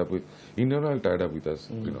we tired up with Indian tired up with us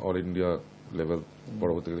all India level.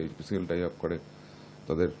 পরবর্তীকালে এইচপিসিএল টাই আপ করে,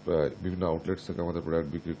 তাদের বিভিন্ন আউটলেটস থেকে আমাদের প্রোডাক্ট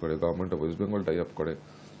বিক্রি করে। Government of West Bengal tie up করে,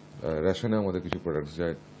 রেশনে আমাদের কিছু প্রোডাক্টস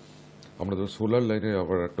যায়। আমরা তো সোলার লাইনে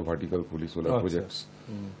আবার একটা ভার্টিক্যাল খুলি, সোলার প্রজেক্টস।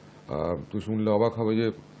 তো শুনলে অবাক হবে যে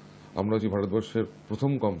আমরা হচ্ছে ভারতবর্ষের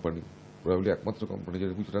প্রথম কোম্পানি, প্রবাবলি একমাত্র কোম্পানি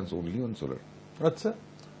যেটা which runs only on solar. আচ্ছা,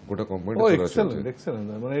 গোটা কোম্পানি এক্সেলেন্ট,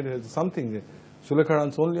 মানে সামথিং যে Sulekha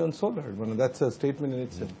runs only on solar, মানে that's a statement in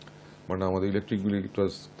itself. মানে আমাদের ইলেকট্রিক বিল ইট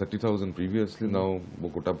ওয়াজ 30,000 প্রিভিয়াসলি, নাও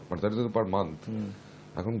গোটা মানে 30,000 পার মান্থ,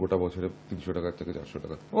 এখন গোটা বছরে 300 টাকা থেকে 400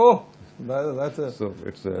 টাকা। ওহ, সো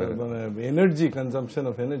ইটস মানে এনার্জি কনজাম্পশন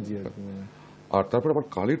অফ এনার্জি। আর তারপর আবার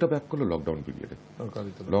কালিটা ব্যাক করলো লকডাউন পিরিয়ডে।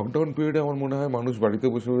 লকডাউন পিরিয়ডে আমার মনে হয় মানুষ বাড়িতে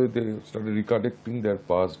বসে স্টার্টেড রিকালেক্টিং দেয়ার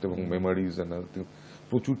পাস্ট এবং মেমোরিজ এন্ড এভরিথিং।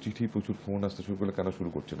 প্রচুর চিঠি, প্রচুর ফোন আসতে শুরু করলে কেন শুরু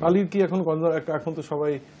করছে না? কালির কি এখন তো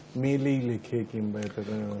সবাই মেইলেই লেখে, কিংবা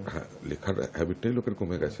লেখার হ্যাবিটটাই লোকের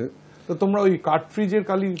কমে গেছে। তো তোমরা ওই কার্ট্রিজের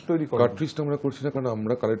কালি তৈরি করো? কার্ট্রিজটা আমরা করছি না, কারণ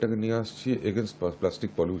আমরা কালিটাকে নিয়ে আসছি against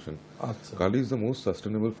plastic pollution. Kali is the most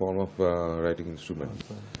sustainable form of writing instrument.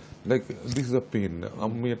 Like this is a pen,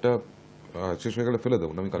 আমি এটা শেষ হয়ে গেলে ফেলে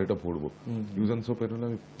দেবো না, আমি কালিটা ভরবো। ইউজ অ্যান্ড থ্রো পেন হলে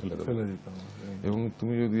আমি ফেলে দেবো। এবং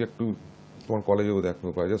তুমি যদি একটু তোমার কলেজেও দেখো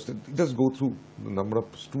বা just go through number of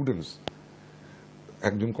students,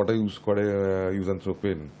 একজন কটা ইউজ করে use and throw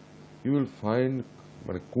pen, you will find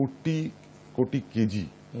মানে crore crore KG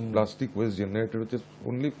plastic waste generated হচ্ছে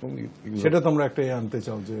অনলি ফ্রম ইউজ। সেটা তোমরা একটা আনতে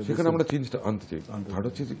চাও, যে সেখানে আমরা চেঞ্জটা আনতে চাই। আর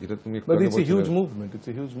হচ্ছে এটা তুমি but it's a huge movement, it's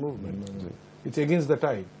a huge movement, it's against the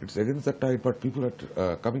Tide, it's against the Tide, but people are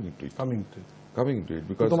coming into it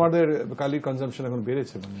because তোমাদের কালির কনজাম্পশন এখন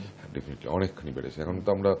বেড়েছে, মানে ডেফিনেটলি অনেকখানি বেড়েছে। এখন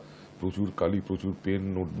তো আমরা প্রচুর কালি, প্রচুর পেন,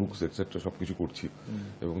 নোটবুকস এটসেট্রা সবকিছু করছি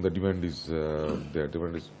এবং the demand is there,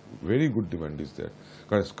 demand is very good, demand is there.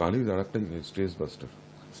 কারণ কালি আর একটা জিনিস স্ট্রেস বাস্টার।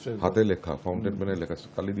 হাতে লেখা, ফাউন্টেন পেনে লেখা,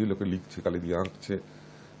 কালি দিয়ে লোকে লিখছে, কালি দিয়ে আঁকছে,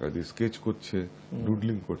 কালি দিয়ে স্কেচ করছে,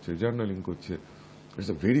 ডুডলিং করছে, জার্নালিং করছে। It's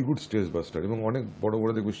a very good stress buster. এবং অনেক বড়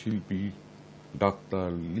বড় দেখবে শিল্পী, ডাক্তার,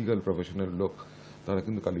 লিগাল প্রফেশনাল লোক, তারা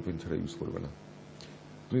কিন্তু কালি পেন ছাড়া ইউজ করবে না।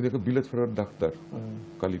 তুমি দেখো বিলেত ফেরার ডাক্তার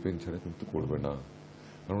কালি পেন ছাড়া কিন্তু করবে না,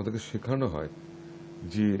 কারণ ওদেরকে শেখানো হয়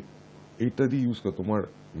যে এইটা দিয়ে ইউজ করে তোমার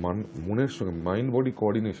মনের সঙ্গে মাইন্ড বডি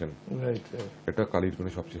কোঅর্ডিনেশন, এটা কালির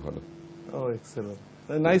পেনে সবচেয়ে ভালো।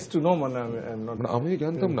 Nice to know, man. আমি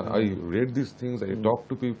জানতাম না। I read these things, I talk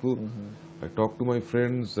to people, I talk to my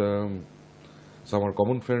friends, some are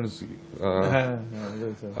common friends,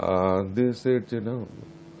 they said, you know,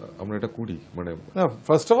 আমরা এটা করি। মানে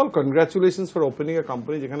first of all congratulations for opening a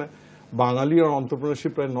company যেখানে বাঙালি আর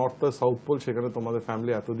entrepreneurship প্রায় north আর south pole, সেখানে তোমাদের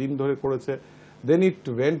family এতদিন ধরে করেছে। দেন ইট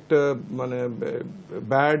ওয়েন্ট মানে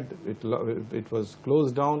bad, it was close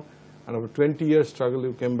down, and after 20 years struggle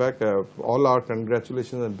you came back. All our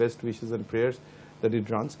congratulations and best wishes and prayers that it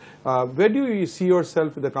runs. Where do you see yourself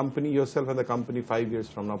with the company, yourself and the company 5 years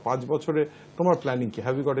from now? 5 বছরে তোমার planning কি?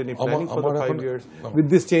 Have you got any planning for the 5 years with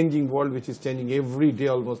this changing world which is changing every day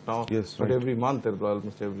almost now? Yes, not every month,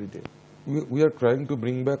 almost every day. We are trying to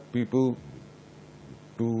bring back people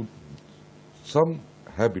to some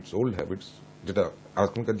habits, old habits, যেটা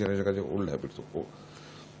এখনকার জেনারেশনের কাছে old habits,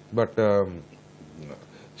 but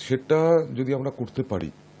সেটা যদি আমরা করতে পারি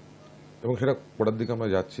এবং সেটা করার দিকে আমরা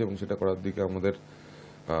যাচ্ছি এবং সেটা করার দিকে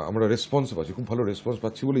আমরা রেসপন্স পাচ্ছি, খুব ভালো রেসপন্স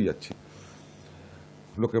পাচ্ছি বলেই যাচ্ছি।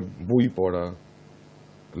 লোকে বই পড়া,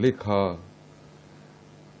 লেখা,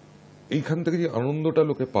 এইখান থেকে যে আনন্দটা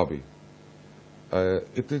লোকে পাবে,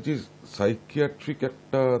 এতে যে সাইকিয়াট্রিক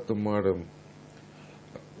একটা তোমার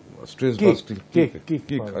স্ট্রেস বাস্টিং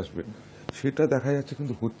কিক আসবে, সেটা দেখা যাচ্ছে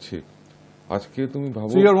কিন্তু হচ্ছে। আজকে তুমি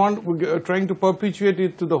ভাবো, so you are trying to perpetuate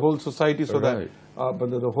it to the whole society so that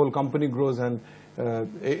the whole company grows and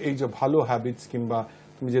এই যে ভালো হ্যাবিটস কিংবা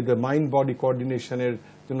তুমি যে মাইন্ড বডি কোঅর্ডিনেশনের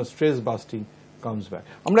জন্য স্ট্রেস বাস্টিং কামস ব্যাক।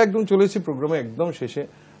 আমরা একদম চলেছি প্রোগ্রামে একদম শেষে।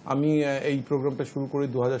 আমি এই প্রোগ্রামটা শুরু করি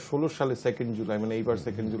 2016 সালে 2 জুলাই, মানে এইবার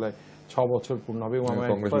 2 জুলাই 6 বছর পূর্ণ হবে।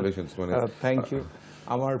 Thank you.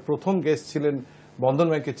 আমার প্রথম গেস্ট ছিলেন বন্ধন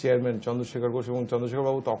ব্যাংকের চেয়ারম্যান চন্দ্রশেখর ঘোষ, এবং চন্দ্রশেখর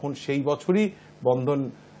বাবু তখন সেই বছরই বন্ধন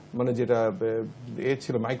মানে যেটা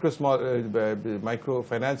ছিল মাইক্রো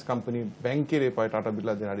ফাইন্যান্স কোম্পানি ব্যাংকের পায় টাটা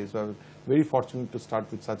বিড়লাদের হারিয়ে। So I was very fortunate to start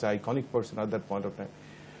with such iconic person at that point of time.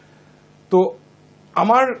 তো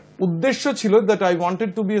আমার উদ্দেশ্য ছিল that I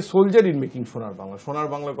wanted to B a soldier in making সোনার বাংলা। সোনার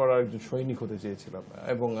বাংলা করার একজন সৈনিক হতে চেয়েছিলাম,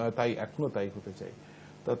 এবং তাই এখনো তাই হতে চাই।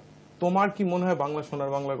 তা তোমার কি মনে হয় বাংলা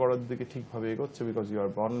সোনার বাংলা করার দিকে ঠিকভাবে এগোচ্ছে? Because you are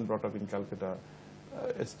born and brought up in Calcutta.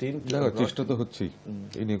 চেষ্টা তো হচ্ছেই,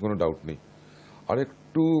 এই নিয়ে কোনো ডাউট নেই। আর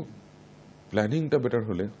একটু প্ল্যানিংটা বেটার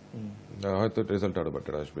হলে হয়তো রেজাল্ট আরো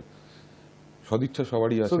বেটার আসবে। সদিচ্ছা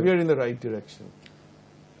সবারই আছে। So we are in the right direction.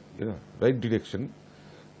 Right direction,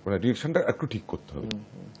 মানে ডিরেকশনটা একটু ঠিক করতে হবে,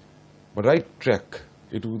 রাইট ট্র্যাক,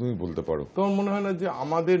 এটুকু তুমি বলতে পারো। তোমার মনে হয় না যে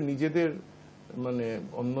আমাদের নিজেদের মানে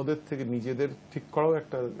অন্যদের থেকে নিজেদের ঠিক করাও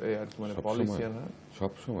একটা মানে পলিসি?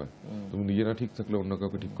 সব সময় তুমি নিজে না ঠিক থাকলে অন্য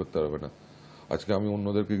কাউকে ঠিক করতে পারবে না। আজকে আমি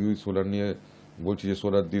অন্যদেরকে সোলার নিয়ে বলছি যে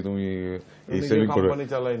সোলার দিয়ে তুমি এই সেভিং করো,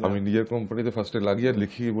 আমি নিজের কোম্পানিতে ফার্স্টে লাগিয়ে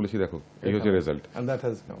লিখিয়ে বলেছি দেখো এই হচ্ছে রেজাল্ট।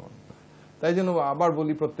 তাই জন্য আবার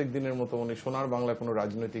বলি প্রত্যেক দিনের মতো, মানে সোনার বাংলা কোনো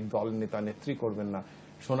রাজনৈতিক দল নেতা নেত্রী করবেন না,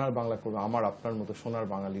 সোনার বাংলা করবে আমার আপনার মতো সোনার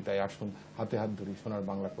বাঙালি। তাই আসুন হাতে হাত ধরি, সোনার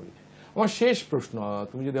বাংলা করি। আমার শেষ প্রশ্ন,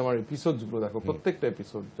 তুমি যদি আমার এপিসোডগুলো দেখো, প্রত্যেকটা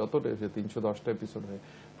এপিসোড যতটা 310টা এপিসোড হয়,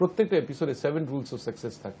 প্রত্যেকটা এপিসোডে 7 রুলস অফ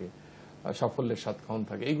সাকসেস থাকে, সাফল্যের 7 কারণ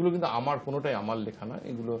থাকে। এগুলো কিন্তু আমার কোনোটাই আমার লেখা না,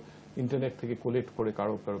 এগুলো ইন্টারনেট থেকে কালেক্ট করে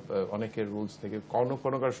কারো অনেকের রুলস থেকে, কোনো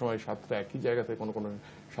সময় 7টা একই জায়গা থেকে, কোনো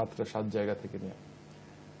 7টা 7 জায়গা থেকে নেয়।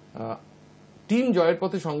 টিম জয়ের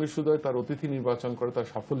পথে সঙ্গে সুজয় তার অতিথি নির্বাচন করে তার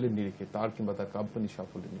সাফল্যের নিরিখে, তার কিংবা তার কোম্পানির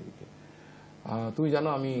সাফল্যের নিরিখে। তুমি জানো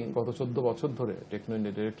আমি গত 14 বছর ধরে techno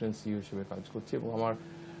India director and CEO হিসেবে কাজ করছি, এবং আমার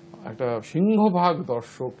একটা সিংহভাগ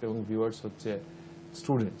দর্শক এবং ভিউয়ার্স হচ্ছে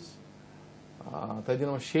স্টুডেন্টস। তাই জন্য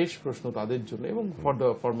আমার শেষ প্রশ্ন তাদের জন্য, এবং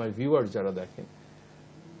ফর মাই ভিউয়ার্স যারা দেখেন,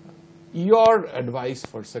 your advice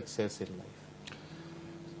for success in life?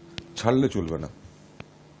 ছাড়লে চলবে না,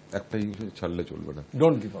 একটাই ছাড়লে চলবে না।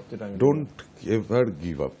 Don't give up. Don't ever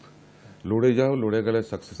give up. লড়ে যাও, লড়ে গেলে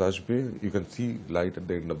সাকসেস আসবে। You can see light at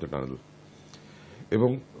the end of the tunnel. এবং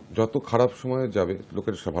যত খারাপ সময় যাবে,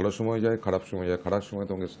 লোকের ভালো সময় যায়, খারাপ সময় যায়, খারাপ সময়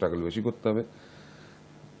তোমাকে স্ট্রাগল বেশি করতে হবে,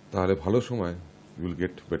 তাহলে ভালো সময় you will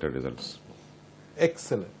get better results.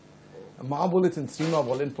 Excellent. মা বলেছেন, শ্রীমা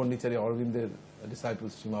বলেন, পন্ডিচারী অরবিন্দের ডিসাইপল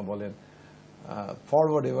শ্রীমা বলেন,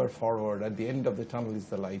 forward ever forward, at the end of the tunnel is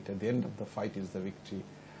the light, at the end of the fight is the victory.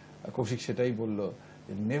 Kaushik সেটাই বললো,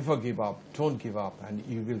 never give up, don't give up and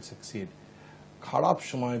you will succeed. খারাপ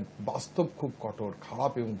সময় বাস্তব খুব কঠোর,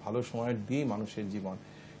 খারাপ এবং ভালো সময়ের দিয়ে মানুষের জীবন।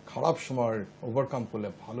 খারাপ সময় ওভারকাম করলে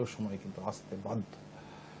ভালো সময় কিন্তু আসতে বাধ্য।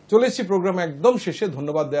 চলে এসেছি প্রোগ্রামে একদম শেষে।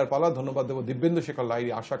 ধন্যবাদ দেওয়ার পালা। ধন্যবাদ দেব দিব্যেন্দু শেখর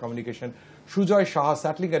লাহিড়ী, আশা communication, Sujoy Saha,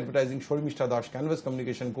 স্যাটলিং advertising, Sharmistha Das, canvas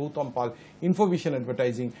communication, Gautam পাল, ইনফোভিশন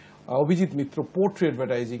অ্যাডভার্টাইজিং, অভিজিৎ মিত্র, পোট্রি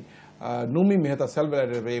অ্যাডভার্টাইজিং, নমি মেহতা, সেলভেলার,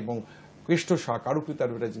 এবং Krishna Shah, কারুকৃত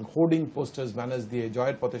advertising. Hoarding, posters, banners দিয়ে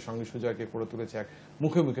জয়ের পথে সঙ্গে সুজয়কে করে তুলেছে এক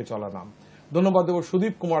মুখে মুখে চলা নাম। ধন্যবাদ দেব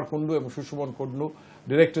সুদীপ কুমার কুন্ডু এবং সুশোভন কুন্ডু,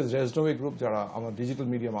 ডিরেক্টর্স রেজনমি গ্রুপ, যারা আমার ডিজিটাল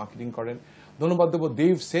মিডিয়া মার্কেটিং করেন। ধন্যবাদ দেব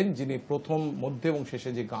দেব সেন, যিনি প্রথম, মধ্যে এবং শেষে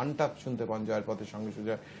যে গানটা শুনতে পান জয়ের পথে সঙ্গে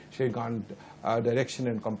সুজয়, সেই গান ডাইরেকশন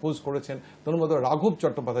এন্ড কম্পোজ করেছেন। ধন্যবাদ দেব রাঘব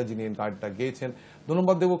চট্টোপাধ্যায়, যিনি এই গানটা গেয়েছেন।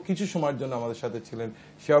 ধন্যবাদ দেব কিছু সময়ের জন্য আমাদের সাথে ছিলেন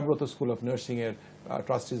শেয়ারব্রত স্কুল অফ নার্সিং এর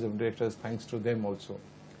ট্রাস্টিজ এবং directors, thanks to them also.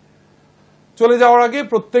 চলে যাওয়ার আগে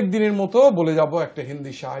প্রত্যেক দিনের মতো বলে যাব একটা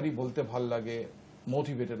হিন্দি শায়রি, বলতে ভাল লাগে,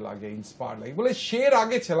 मोटिवेटेड लगे, इंस्पायर लगे। बोले शेर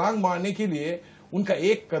आगे छलांग मारने के लिए उनका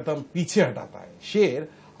एक कदम पीछे हटाता है, शेर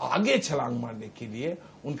आगे छलांग मारने के लिए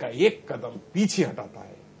उनका एक कदम पीछे हटाता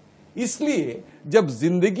है। इसलिए जब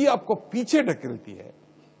जिंदगी आपको पीछे ढकेलती है,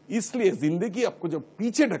 इसलिए जिंदगी आपको जब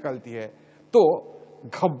पीछे ढकेलती है तो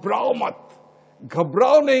घबराओ मत,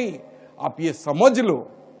 घबराओ नहीं, आप ये समझ लो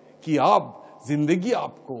कि अब जिंदगी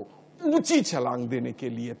आपको ऊंची छलांग देने के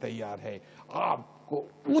लिए तैयार है, आपको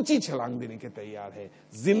ऊंची छलांग देने के तैयार है,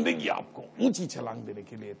 जिंदगी आपको ऊंची छलांग देने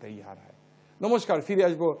के लिए तैयार है। নমস্কার, ফিরে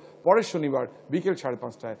আসবো পরের শনিবার বিকেল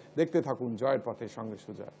 5:30টায়। দেখতে থাকুন জয়ের পথে সঙ্গে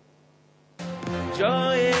সুজয়।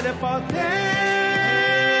 জয়ের পথে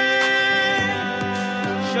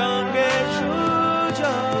সঙ্গে সুর